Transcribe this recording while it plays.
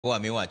Kwa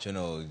mi wacho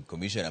no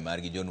commissioner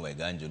margi John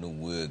Waiganjo no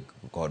wuoyo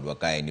kodwa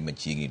kae ni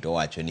machiegni to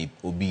wacho ni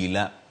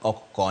obila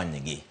ok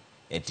konygi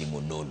e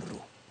timo nonro.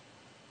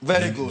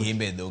 Very good.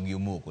 Gimbe dhogi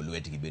omoko,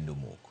 lwetgi bende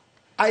omoko.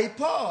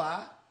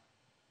 IPOA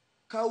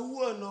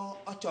kawuono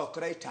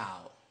ochokre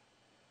tao.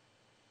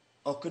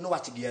 Ok no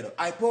wach giero.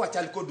 IPOA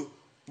chal kod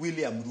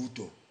William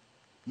Ruto.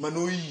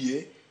 Mano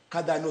yie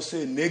ka dhano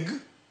se neg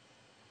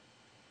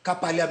ka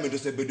parliament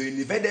osebedo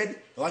invaded,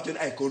 wacho ni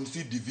I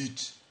concede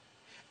defeat.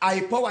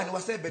 IPOA ni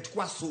wasebet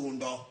kwa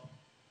sundo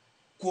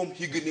kuom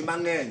higni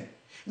mang'eny.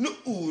 Ni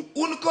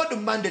un kod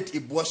mandate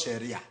ibwo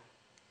sheria.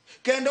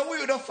 Kendo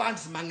uyudo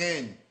funds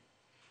mang'eny.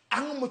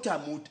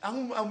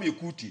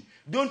 Kuti.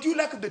 Don't you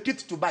like the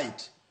teeth to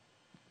bite?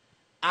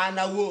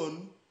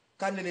 Anawon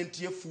kanene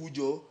ntie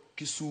fujo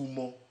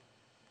Kisumo.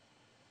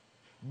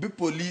 Bi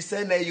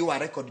police ne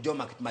yuare kod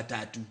joma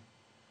matatu.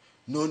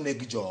 No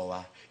neg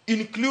jowa.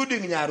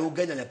 Including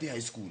Nyaruga Nyathi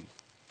High School.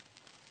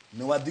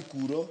 No wadhi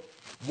kuro.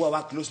 Bua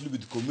work closely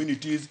with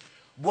communities.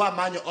 Bua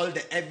manyo all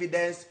the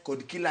evidence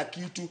kod kila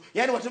kitu.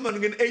 Yani watema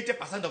nungen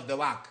 80% of the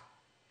work.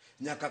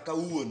 Nyaka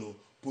kauono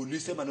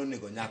police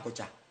manonego nyako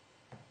cha.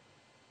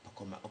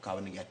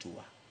 Okawa ni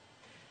hatua.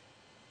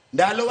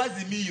 Ndalo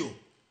wazimio.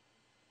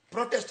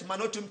 Protest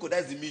manotum kod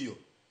azimio.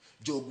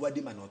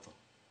 Jogwadi manotho.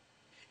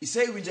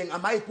 Isei winjeng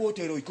ama IPOA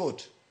tero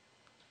ikot.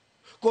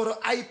 Koro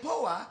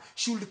IPOA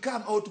should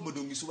come out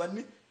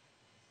modongiswani.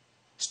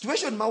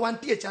 Situation ma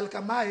wantie chal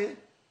kamae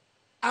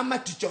ama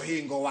ticho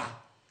hingo wa.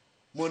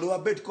 Mondo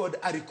wabed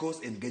called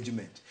Aricos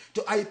engagement.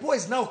 So IPOA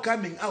is now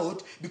coming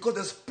out because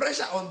there's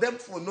pressure on them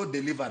for no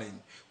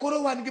delivering.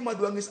 Koro wan gi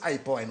maduong' is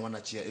IPOA en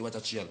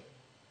wachachiel.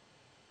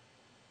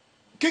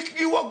 Kik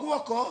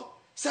giwako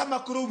sama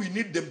koro we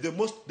need them the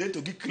most then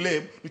to give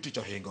claim ni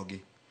ticho hingo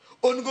gi.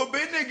 Ongo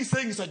bene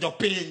gisengiso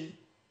jopiny.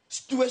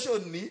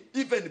 Situation ni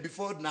even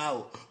before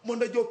now.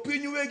 Mondo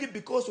jopiny wegi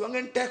because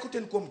wangen teko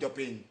ten kuom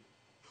jopiny.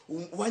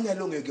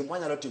 Wanyalo ng'egi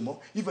wanyalo timo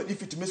even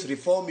if it means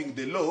reforming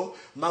the law,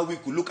 we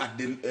could look at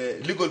the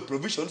legal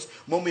provisions.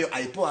 Momo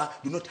IPOA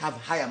do not have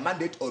higher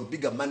mandate or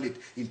bigger mandate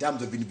in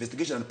terms of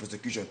investigation and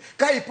prosecution.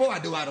 Ka IPOA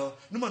dwaro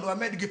no mondo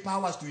wamed gi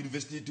powers to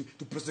investigate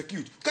to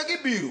prosecute. Ka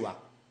gibirwa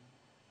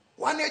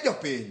wane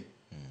jopiny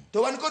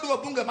to wan kod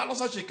wabunge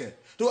maloso chike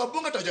to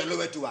wabunge to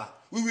jolowetwa.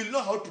 We will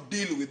know how to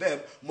deal with them.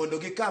 Mondo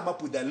gi come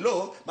up with a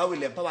law ma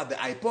will empower the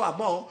IPOA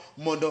more.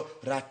 Mondo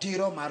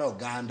ratiro mar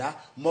oganda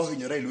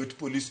mohinyore lwet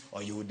police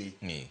oyudi.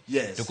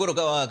 Yes. To koro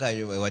ka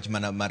wach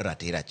mana mar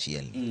ratiro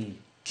achiel.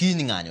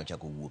 Kiny ng'anyo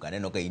chako wuok.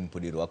 Aneno ka in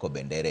pod irwako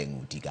bendera e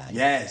ng'uti kanyo.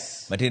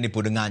 Yes. Matiende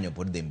pod ng'anyo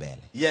pod dhi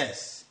mbele.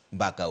 Yes.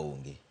 Mbaka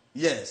onge.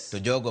 Yes. To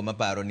jogo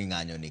maparo ni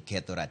ng'anyo ni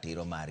ketho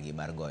ratiro margi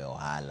mar goyo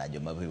ohala,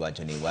 joma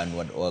wacho ni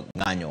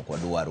ng'anyo kwa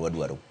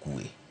wadwaro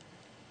kwe.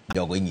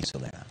 Jogo inyiso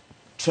gana.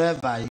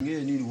 Trevor,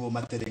 ing'eyo ni nuo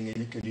materenge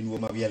ni kendo nuo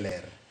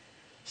mawieler.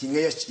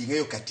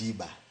 Ing'eyo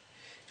katiba.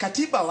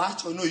 Katiba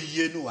wacho no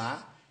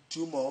yienwa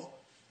tumo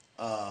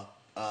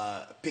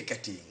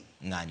picketing.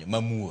 Ng'anyo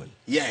mamuol.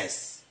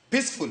 Yes.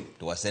 Peaceful.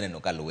 To waseneno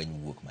ka lweny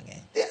wuok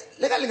mang'eny.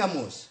 Lega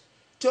mos.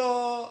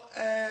 To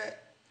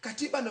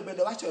katiba no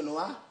bende wacho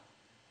nwa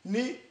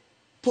ni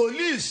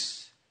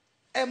police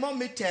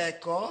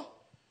miteko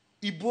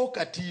ibo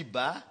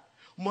katiba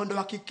mondo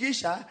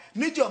hakikisha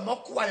ni joma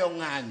kwayo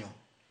ng'anyo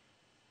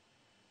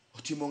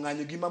otimo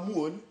ng'anyo gi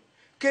mamuol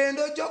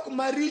kendo jok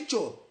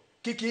maricho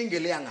kik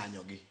ingilia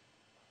ng'anyo gi.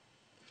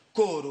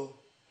 Koro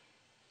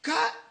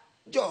ka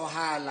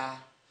johala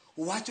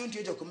wacho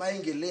nitie jok ma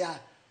ingilia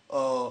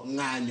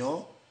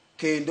ng'anyo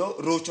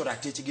kendo rocho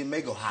ratich gi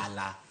meg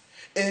ohala,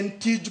 en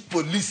tij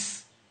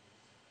police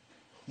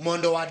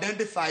mondo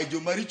identify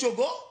jomaricho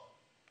go,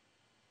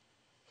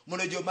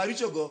 mondo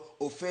jomaricho go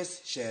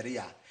ofes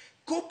sheria.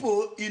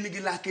 Kopo in gi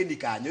lake ni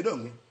kanyo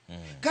donge.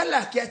 Ka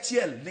lake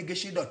achiel nigi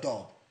shido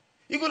to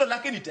igolo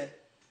lake ni te.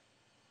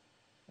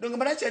 Donge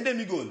mara chende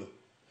migolo.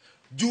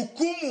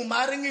 Jukumu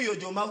mar ng'iyo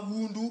joma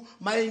hundu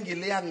ma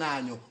ingilia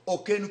ng'anyo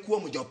ok en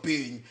kuom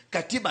jopiny.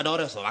 Katiba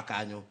noreso wa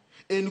kanyo.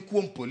 En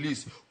kuom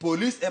police.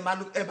 Police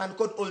eman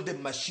kod all the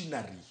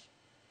machinery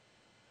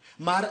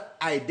mar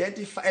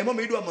identify emo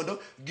midwa mondo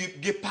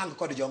gipang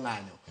kod jo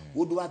ng'anyo.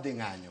 Udwa dhi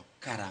ng'anyo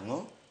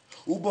karang'o,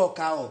 ubo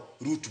kao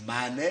route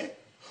mane,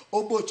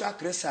 obo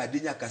chakre sadi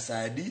nyaka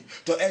sadi,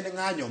 to en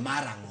ng'anyo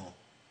marang'o.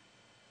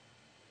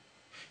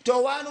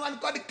 To one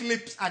kod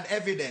clips and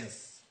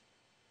evidence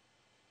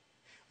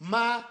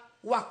ma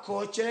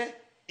wakoche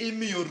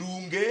imiyo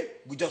runge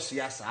gi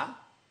josiasa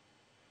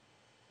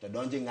to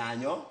donji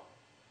ng'anyo.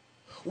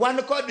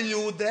 Wan kod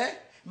yudhe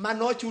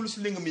manochul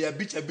siling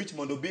 500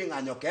 mondo bi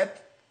ng'anyo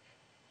keth.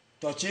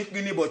 To chik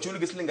gini bo chul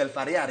gi siling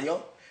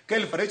 2,000. Ka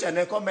 2,000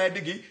 ne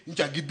komedgi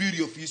ncha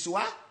gibiri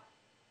ofiswa.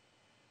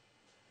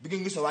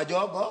 Bigingiso wa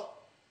jogo.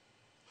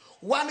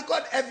 Wan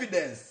kod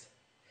evidence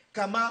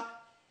kama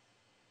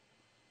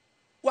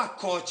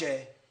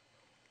wakoche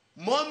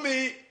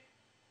momi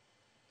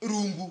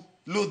rungu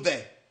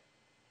ludhe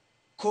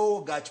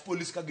ko gach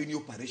police ka gini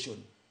operation.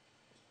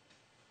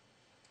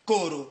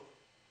 Koro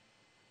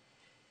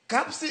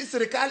kapsi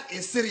sirikal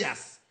is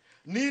serious.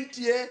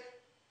 Nintie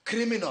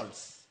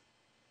criminals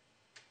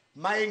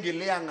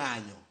maingilia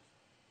ng'anyo,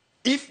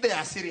 if they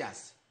are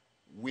serious,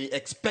 we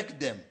expect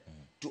them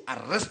to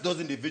arrest those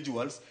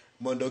individuals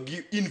mondo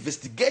gi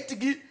investigate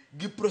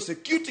gi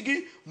prosecute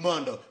gi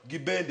mondo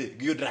gibende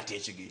giyud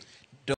ratich gi.